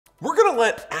We're gonna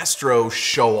let Astro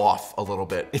show off a little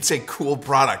bit. It's a cool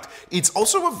product. It's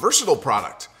also a versatile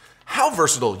product. How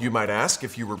versatile, you might ask,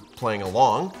 if you were playing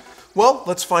along? Well,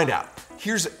 let's find out.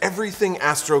 Here's everything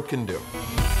Astro can do.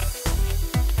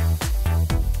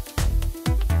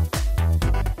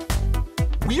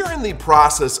 We are in the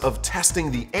process of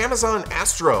testing the Amazon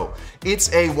Astro. It's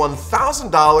a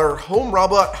 $1,000 home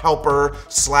robot helper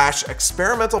 /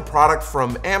 experimental product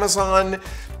from Amazon.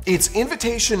 It's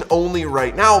invitation only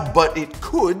right now, but it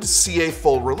could see a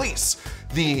full release.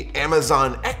 The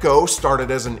Amazon Echo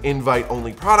started as an invite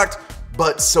only product,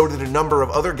 but so did a number of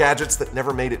other gadgets that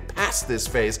never made it past this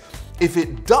phase. If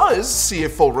it does see a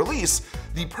full release,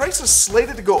 the price is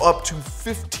slated to go up to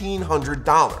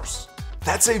 $1,500.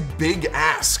 That's a big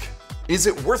ask. Is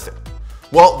it worth it?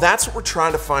 Well, that's what we're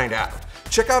trying to find out.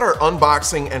 Check out our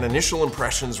unboxing and initial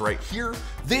impressions right here.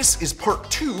 This is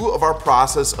part 2 of our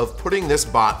process of putting this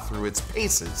bot through its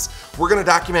paces. We're gonna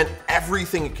document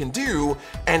everything it can do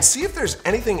and see if there's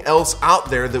anything else out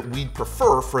there that we'd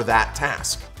prefer for that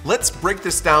task. Let's break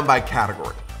this down by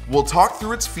category. We'll talk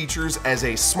through its features as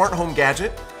a smart home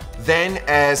gadget, then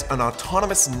as an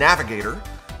autonomous navigator,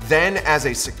 then as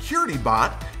a security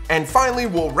bot, and finally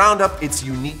we'll round up its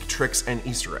unique tricks and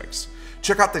Easter eggs.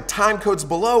 Check out the time codes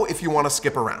below if you want to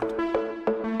skip around.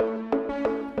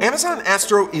 Amazon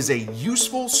Astro is a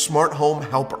useful smart home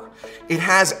helper. It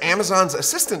has Amazon's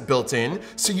Assistant built in,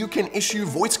 so you can issue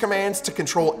voice commands to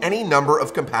control any number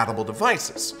of compatible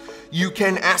devices. You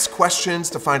can ask questions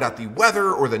to find out the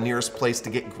weather or the nearest place to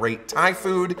get great Thai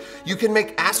food. You can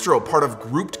make Astro part of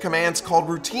grouped commands called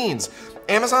routines.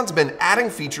 Amazon's been adding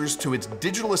features to its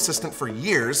digital assistant for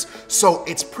years, so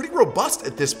it's pretty robust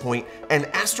at this point, and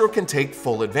Astro can take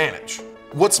full advantage.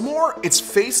 What's more, its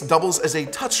face doubles as a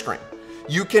touchscreen.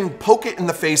 You can poke it in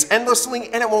the face endlessly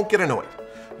and it won't get annoyed.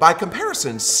 By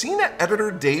comparison, CNET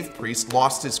editor Dave Priest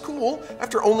lost his cool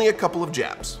after only a couple of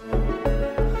jabs.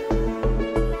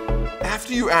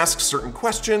 After you ask certain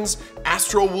questions,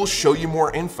 Astro will show you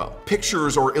more info.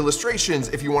 Pictures or illustrations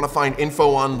if you want to find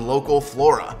info on local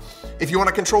flora. If you want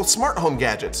to control smart home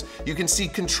gadgets, you can see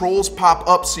controls pop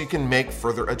up so you can make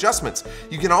further adjustments.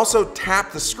 You can also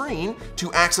tap the screen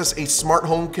to access a smart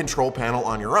home control panel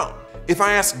on your own. If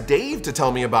I ask Dave to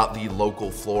tell me about the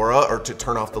local flora or to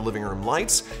turn off the living room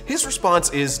lights, his response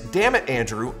is, "Damn it,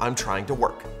 Andrew, I'm trying to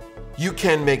work." You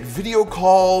can make video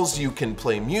calls, you can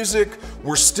play music.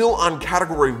 We're still on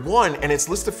category 1 and its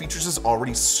list of features is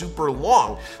already super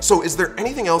long. So is there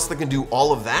anything else that can do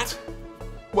all of that?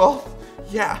 Well,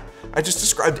 yeah, I just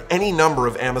described any number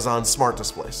of Amazon smart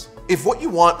displays. If what you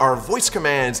want are voice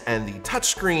commands and the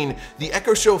touchscreen, the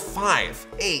Echo Show 5,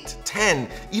 8, 10,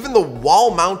 even the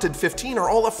wall-mounted 15 are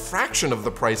all a fraction of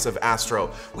the price of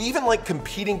Astro. We even like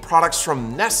competing products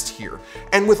from Nest here.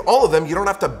 And with all of them, you don't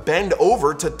have to bend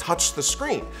over to touch the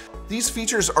screen. These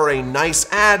features are a nice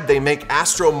add, they make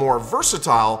Astro more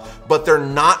versatile, but they're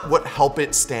not what help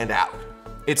it stand out.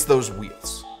 It's those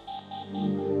wheels.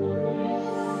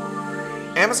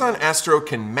 Amazon Astro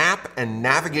can map and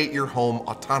navigate your home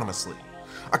autonomously.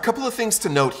 A couple of things to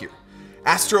note here.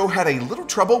 Astro had a little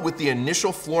trouble with the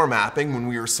initial floor mapping when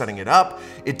we were setting it up.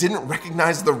 It didn't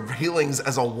recognize the railings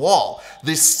as a wall.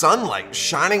 This sunlight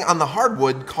shining on the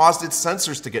hardwood caused its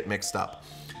sensors to get mixed up.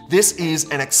 This is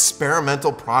an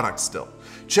experimental product still.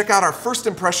 Check out our first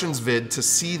impressions vid to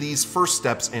see these first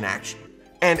steps in action.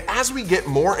 And as we get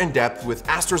more in depth with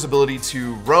Astro's ability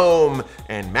to roam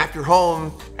and map your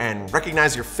home and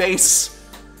recognize your face,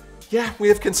 yeah, we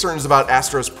have concerns about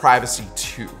Astro's privacy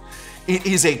too. It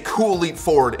is a cool leap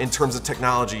forward in terms of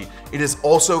technology. It is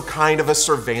also kind of a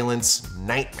surveillance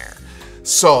nightmare.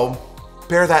 So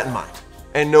bear that in mind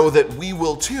and know that we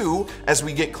will too as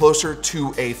we get closer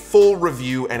to a full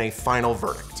review and a final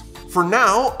verdict. For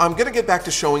now, I'm gonna get back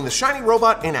to showing the shiny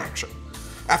robot in action.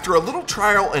 After a little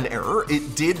trial and error,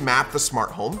 it did map the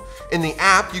smart home. In the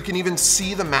app, you can even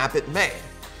see the map it made.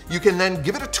 You can then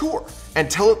give it a tour and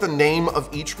tell it the name of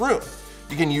each room.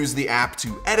 You can use the app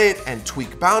to edit and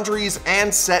tweak boundaries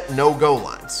and set no-go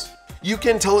lines. You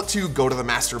can tell it to go to the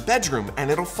master bedroom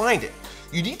and it'll find it.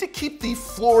 You need to keep the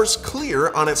floors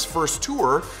clear on its first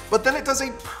tour, but then it does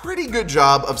a pretty good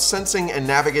job of sensing and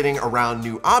navigating around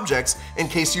new objects in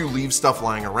case you leave stuff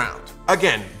lying around.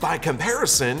 Again, by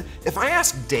comparison, if I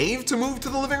ask Dave to move to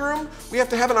the living room, we have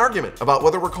to have an argument about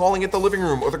whether we're calling it the living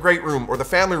room or the great room or the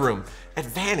family room.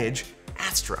 Advantage,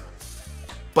 Astro.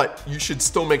 But you should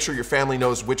still make sure your family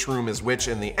knows which room is which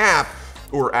in the app,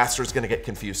 or Astro's gonna get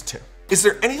confused too. Is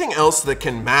there anything else that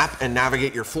can map and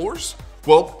navigate your floors?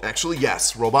 Well, actually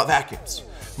yes, robot vacuums.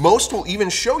 Most will even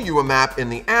show you a map in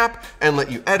the app and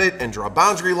let you edit and draw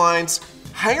boundary lines.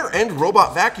 Higher-end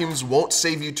robot vacuums won't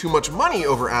save you too much money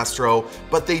over Astro,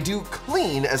 but they do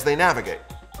clean as they navigate.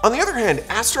 On the other hand,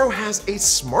 Astro has a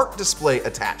smart display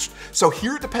attached, so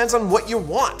here it depends on what you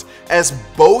want, as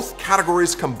both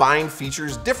categories combine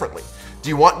features differently. Do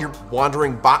you want your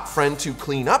wandering bot friend to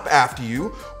clean up after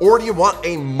you, or do you want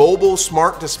a mobile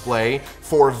smart display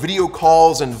for video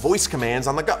calls and voice commands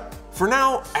on the go? For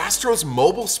now, Astro's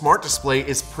mobile smart display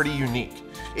is pretty unique.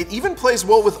 It even plays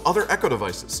well with other Echo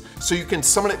devices, so you can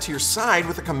summon it to your side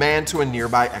with a command to a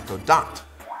nearby Echo Dot.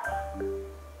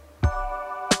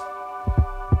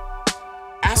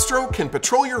 Astro can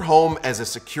patrol your home as a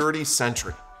security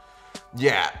sentry.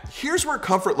 Yeah, here's where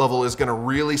comfort level is going to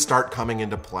really start coming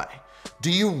into play. Do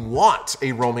you want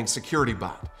a roaming security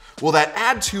bot? Will that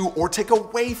add to or take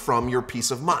away from your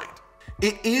peace of mind?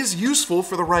 It is useful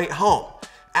for the right home.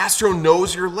 Astro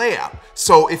knows your layout,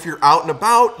 so if you're out and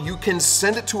about, you can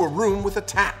send it to a room with a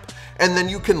tap, and then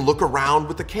you can look around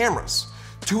with the cameras.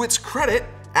 To its credit,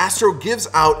 Astro gives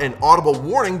out an audible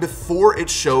warning before it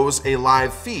shows a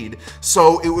live feed,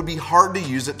 so it would be hard to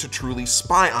use it to truly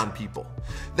spy on people.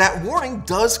 That warning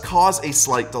does cause a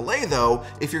slight delay though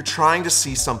if you're trying to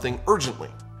see something urgently.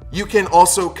 You can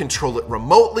also control it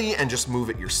remotely and just move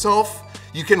it yourself.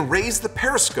 You can raise the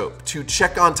periscope to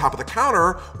check on top of the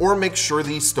counter or make sure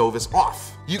the stove is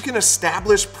off. You can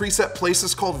establish preset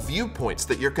places called viewpoints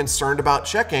that you're concerned about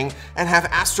checking and have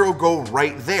Astro go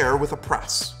right there with a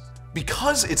press.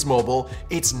 Because it's mobile,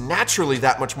 it's naturally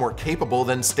that much more capable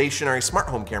than stationary smart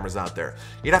home cameras out there.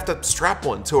 You'd have to strap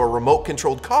one to a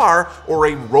remote-controlled car or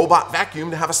a robot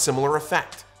vacuum to have a similar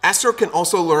effect. Astro can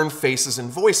also learn faces and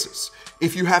voices.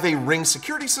 If you have a Ring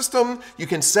security system, you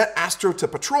can set Astro to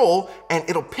patrol and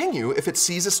it'll ping you if it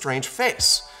sees a strange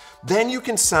face. Then you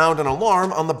can sound an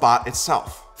alarm on the bot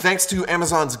itself. Thanks to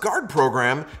Amazon's Guard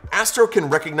program, Astro can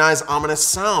recognize ominous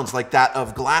sounds like that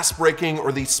of glass breaking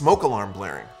or the smoke alarm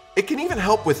blaring. It can even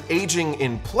help with aging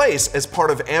in place as part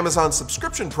of Amazon's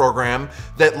subscription program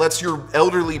that lets your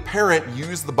elderly parent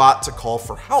use the bot to call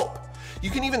for help. You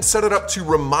can even set it up to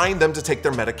remind them to take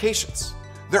their medications.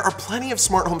 There are plenty of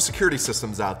smart home security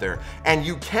systems out there, and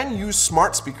you can use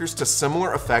smart speakers to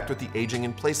similar effect with the aging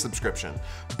in place subscription,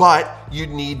 but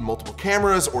you'd need multiple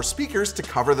cameras or speakers to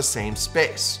cover the same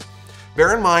space.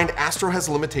 Bear in mind, Astro has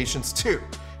limitations too.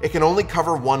 It can only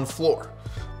cover one floor.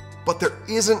 But there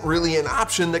isn't really an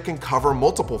option that can cover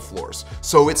multiple floors,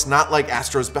 so it's not like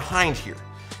Astro's behind here.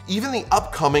 Even the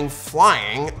upcoming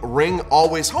flying Ring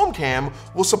Always Home Cam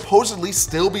will supposedly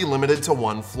still be limited to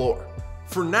one floor.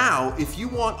 For now, if you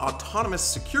want autonomous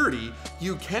security,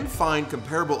 you can find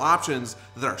comparable options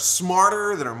that are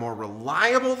smarter, that are more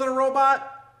reliable than a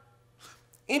robot.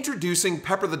 Introducing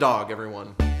Pepper the dog,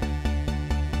 everyone.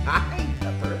 Hi,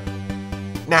 Pepper.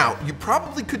 Now, you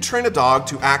probably could train a dog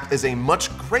to act as a much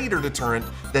greater deterrent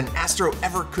than Astro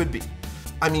ever could be.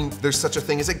 I mean, there's such a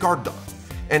thing as a guard dog.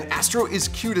 And Astro is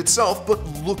cute itself, but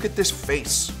look at this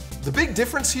face. The big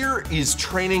difference here is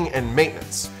training and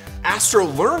maintenance. Astro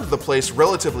learned the place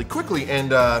relatively quickly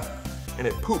and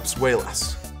it poops way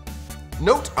less.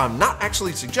 Note, I'm not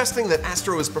actually suggesting that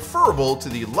Astro is preferable to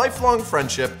the lifelong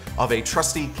friendship of a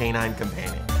trusty canine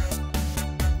companion.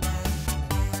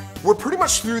 We're pretty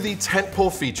much through the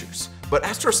tentpole features, but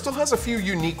Astro still has a few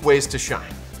unique ways to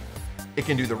shine. It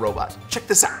can do the robot. Check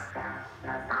this out.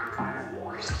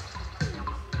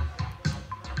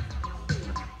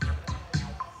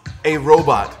 A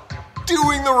robot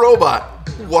doing the robot.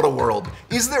 What a world.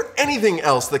 Is there anything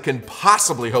else that can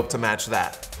possibly hope to match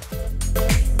that?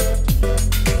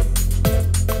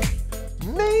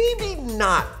 Maybe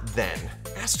not then.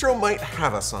 Astro might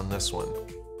have us on this one.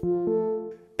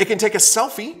 It can take a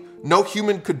selfie. No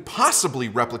human could possibly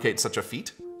replicate such a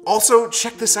feat. Also,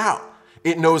 check this out.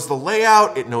 It knows the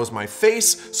layout, it knows my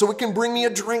face, so it can bring me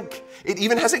a drink. It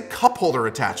even has a cup holder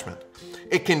attachment.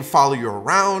 It can follow you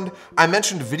around. I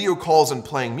mentioned video calls and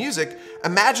playing music.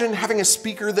 Imagine having a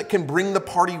speaker that can bring the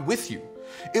party with you.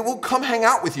 It will come hang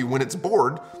out with you when it's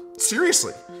bored.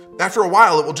 Seriously. After a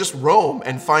while, it will just roam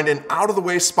and find an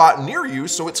out-of-the-way spot near you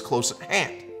so it's close at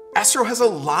hand. Astro has a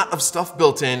lot of stuff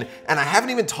built in, and I haven't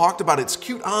even talked about its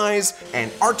cute eyes and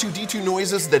R2-D2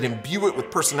 noises that imbue it with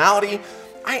personality.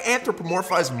 I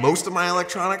anthropomorphize most of my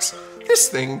electronics. This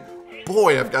thing,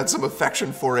 boy, I've got some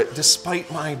affection for it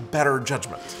despite my better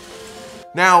judgment.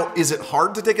 Now, is it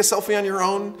hard to take a selfie on your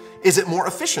own? Is it more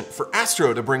efficient for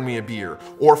Astro to bring me a beer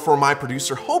or for my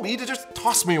producer Hobie to just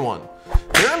toss me one?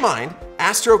 Bear in mind,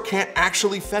 Astro can't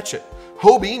actually fetch it.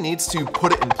 Hobie needs to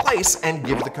put it in place and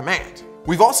give the command.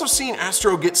 We've also seen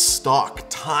Astro get stuck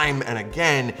time and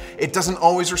again. It doesn't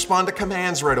always respond to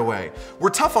commands right away. We're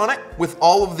tough on it with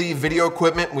all of the video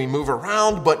equipment we move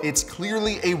around, but it's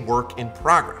clearly a work in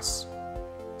progress.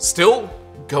 Still,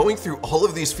 going through all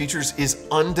of these features is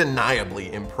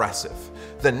undeniably impressive.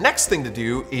 The next thing to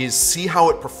do is see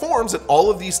how it performs at all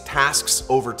of these tasks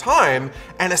over time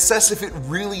and assess if it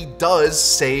really does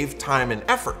save time and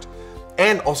effort,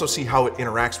 and also see how it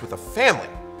interacts with a family.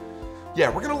 Yeah,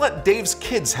 we're gonna let Dave's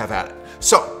kids have at it.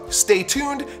 So stay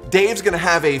tuned, Dave's gonna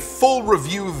have a full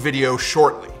review video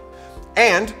shortly.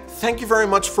 And thank you very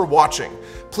much for watching.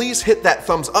 Please hit that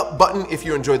thumbs up button if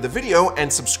you enjoyed the video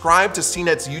and subscribe to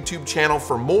CNET's YouTube channel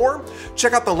for more.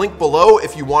 Check out the link below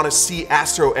if you want to see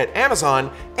Astro at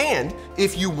Amazon, and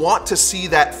if you want to see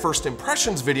that first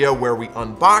impressions video where we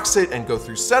unbox it and go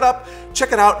through setup,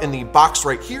 check it out in the box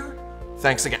right here.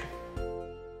 Thanks again.